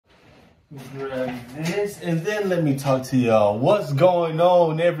Grab this, and then let me talk to y'all. What's going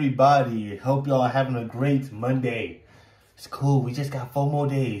on, everybody? Hope y'all having a great Monday. It's cool. We just got 4 more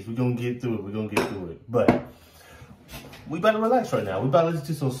days. We're going to get through it. But we about to relax right now. We about to listen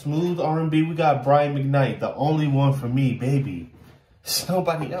to some smooth R&B. We got Brian McKnight, the only one for me, baby. It's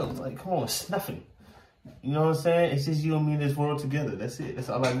nobody else. Like, come on, it's nothing. You know what I'm saying? It's just you and me in this world together. That's it. That's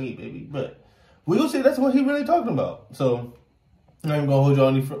all I need, baby. But we gonna see that's what he really talking about. So I'm not even gonna hold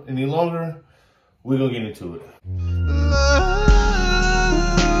y'all any longer. We're gonna get into it. Oh,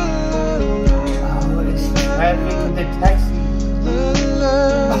 it's traffic with the taxi.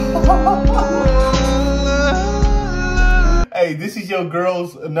 Hey, this is your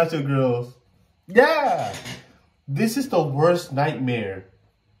girls, not your girls. Yeah. This is the worst nightmare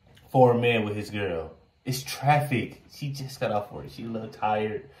for a man with his girl. It's traffic. She just got off work. She a little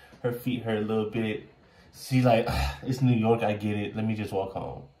tired. Her feet hurt a little bit. She like, it's New York, I get it. Let me just walk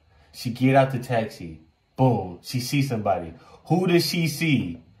home. She get out the taxi. Boom. She sees somebody. Who does she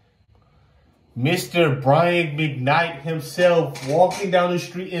see? Mr. Brian McKnight himself walking down the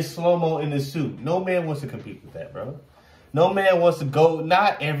street in slow-mo in a suit. No man wants to compete with that, bro. No man wants to go,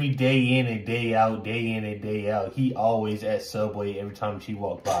 not every day in and day out, day in and day out. He always at Subway every time she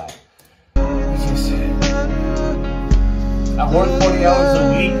walked by. Just, I work 40 hours a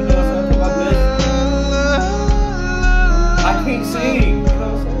week, you know what I'm saying, like this. I can't sing, you know what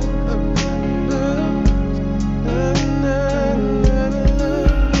I'm saying?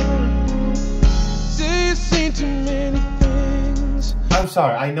 I'm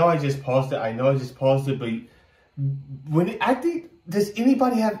sorry, I know I just paused it, but I think, does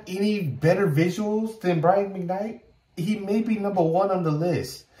anybody have any better visuals than Brian McKnight? He may be number 1 on the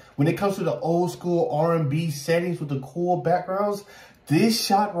list. When it comes to the old school R&B settings with the cool backgrounds, this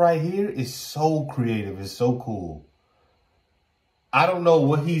shot right here is so creative. It's so cool. I don't know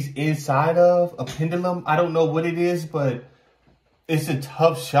what he's inside of, a pendulum. I don't know what it is, but it's a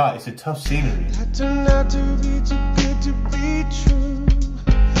tough shot. It's a tough scenery. I turned out to be too good to be true.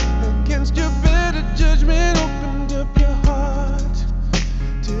 Against your better judgment, opened up your heart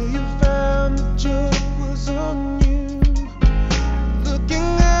till you found the joke was on you.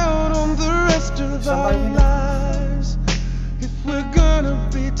 Looking out on the rest of our lives, if we're gonna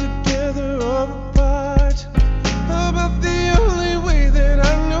be together or apart. About the only way that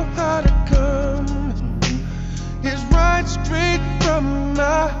I know how to come is right straight from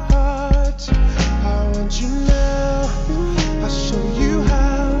my heart. I want you now, I'll show you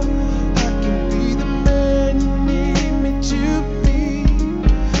how. I can be the man you need me to be.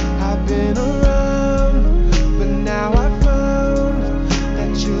 I've been around, but now I found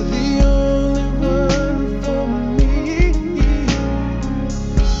that you're the only one for me.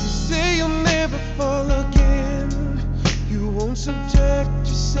 You say you'll never fall again. You won't subject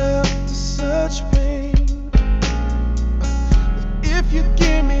yourself to such pain. If you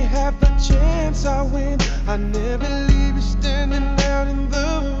give me half a chance, I win. I never leave you standing out in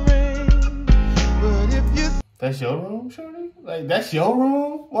the rain. But if you... That's your room, shorty? Like, that's your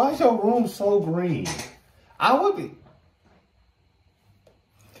room? Why is your room so green? I would be...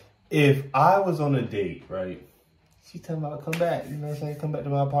 If I was on a date, right? She's telling me I'll come back. You know what I'm saying? Come back to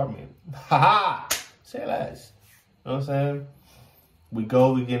my apartment. Ha-ha! Say less. You know what I'm saying? We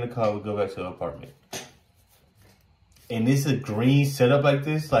get in the car, we go back to the apartment. And it's a green setup like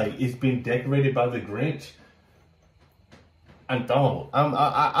this, like it's been decorated by the Grinch. I'm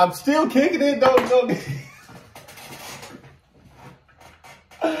still kicking it, don't.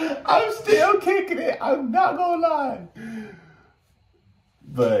 I'm still kicking it. I'm not gonna lie.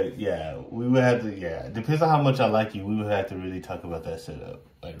 But yeah, we would have to. Yeah, depends on how much I like you. We would have to really talk about that setup.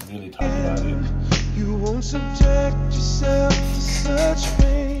 Like really talk about it. You won't subject yourself to such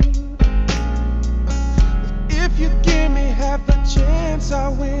pain. If you give me half a chance, I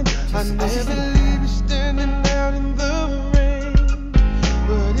win. I never leave you standing out in the rain.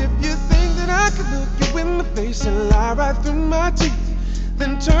 But if you think that I could look you in the face and lie right through my teeth,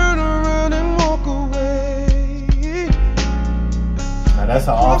 then turn around and walk away. Now that's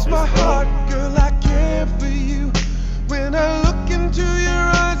an office, bro. Cross my heart, girl, I care for you. When I look into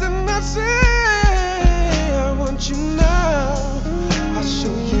your eyes and I say, I want you now. I'll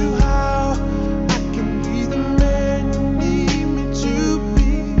show you how.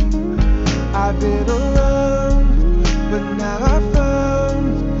 I've been around, but now I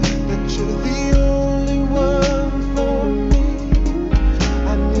found that you're the only one for me. I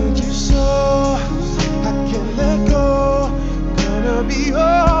need you so I can't let go. Gonna be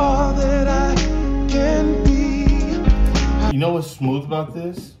all that I can be. You know what's smooth about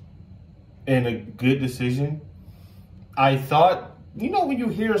this? And a good decision? I thought you know, when you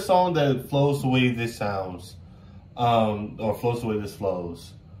hear a song that flows the way this sounds, or flows the way this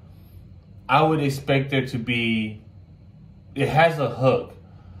flows, I would expect there to be, it has a hook,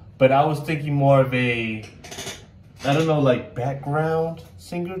 but I was thinking more of a, I don't know, like background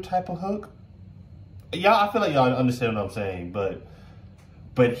singer type of hook. Y'all, I feel like y'all understand what I'm saying, but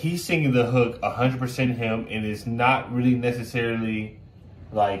he's singing the hook 100% him, and it's not really necessarily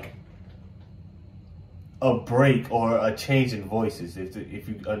like a break or a change in voices, if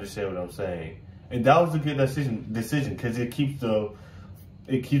you understand what I'm saying. And that was a good decision because it keeps a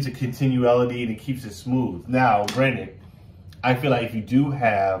continuality and it keeps it smooth. Now, granted, I feel like if you do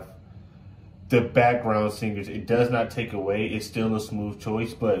have the background singers, it does not take away. It's still a smooth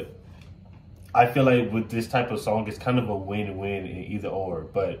choice, but I feel like with this type of song, it's kind of a win-win in either or.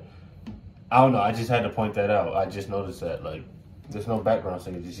 But I don't know. I just had to point that out. I just noticed that, like, there's no background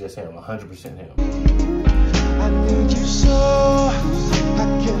singers. It's just him, 100% him. I need you so I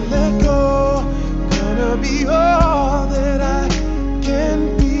can't let go. Gonna be all that I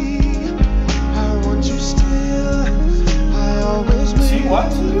can be. I want you still. I always will. She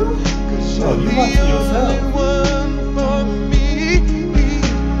watching you? Oh, you watching yourself. One for me.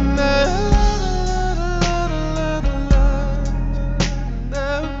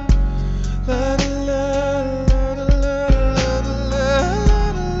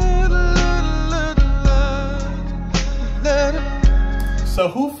 So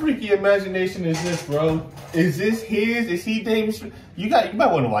who freaky imagination is this, bro? Is this his? Is he Davis? You might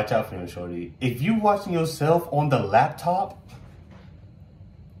want to watch out for him, shorty. If you watching yourself on the laptop,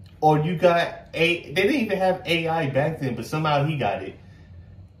 or you got they didn't even have AI back then, but somehow he got it.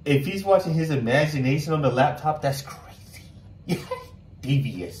 If he's watching his imagination on the laptop, that's crazy.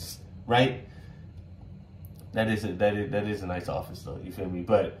 Devious, right? That is a nice office though. You feel me?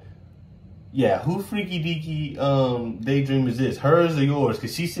 But yeah, who freaky deaky daydream is this? Hers or yours?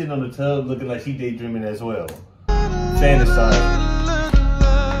 Cause she's sitting on the tub looking like she daydreaming as well. Fantasize.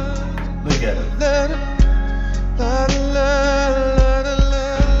 Look at her.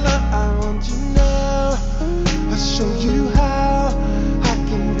 I want you now. I'll show you how I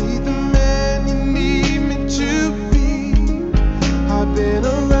can be the man you need me to be. I've been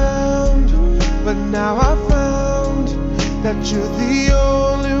around, but now I found that you're the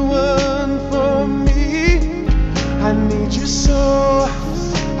only one for me. I need you so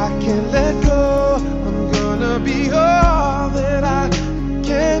I can't let go. I'm gonna be all that I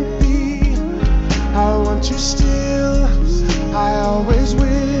can be. I want you still, I always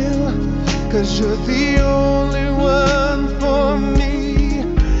will, 'cause you're the only one for me.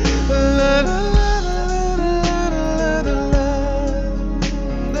 La, la, la, la, la, la, la, la.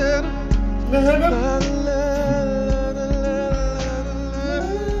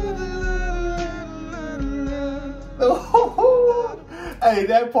 Hey,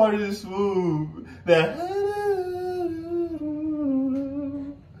 that part is smooth. That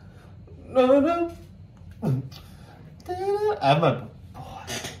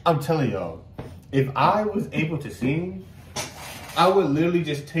I'm telling y'all, if I was able to sing, I would literally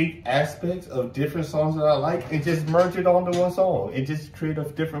just take aspects of different songs that I like and just merge it onto one song and just create a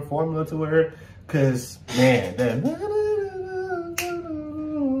different formula to where, cause man,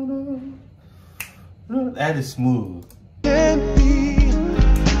 that is smooth. Can't be.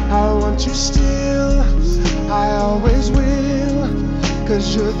 I want you still, I always will,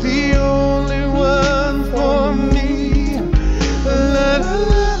 'cause you're the only one for me. La, la,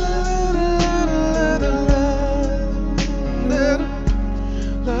 la, la, la, la,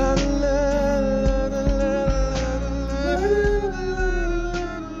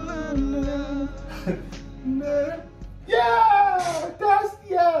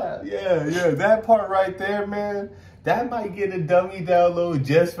 yeah, that part right there, man. That might get a dummy download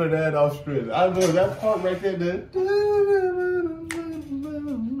just for that off strip. I know that part right there.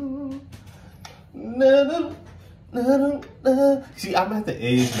 See, I'm at the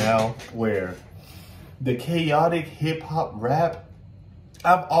age now where the chaotic hip hop rap,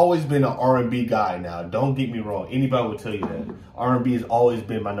 I've always been an R&B guy now. Don't get me wrong. Anybody will tell you that. R&B has always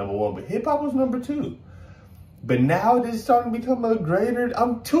been my number one, but hip hop was number two. But now it is starting to become a greater.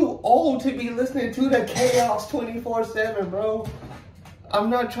 I'm too old to be listening to the chaos 24/7, bro. I'm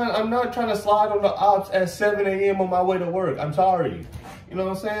not trying to slide on the ops at 7 a.m. on my way to work. I'm sorry. You know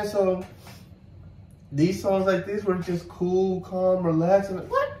what I'm saying? So these songs like this were just cool, calm, relaxing.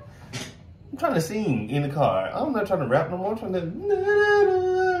 What? I'm trying to sing in the car. I'm not trying to rap no more. I'm trying to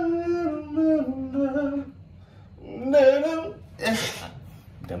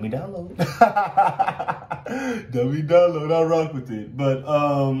dummy download. Dummy download. I'll rock with it. But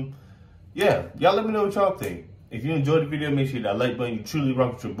yeah, y'all let me know what y'all think. If you enjoyed the video, make sure you hit that like button. You truly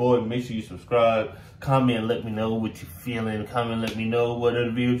rock with your boy. Make sure you subscribe. Comment and let me know what you're feeling. Comment and let me know what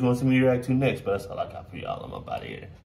other videos you want to see me react to next. But that's all I got for y'all. I'm up out of here.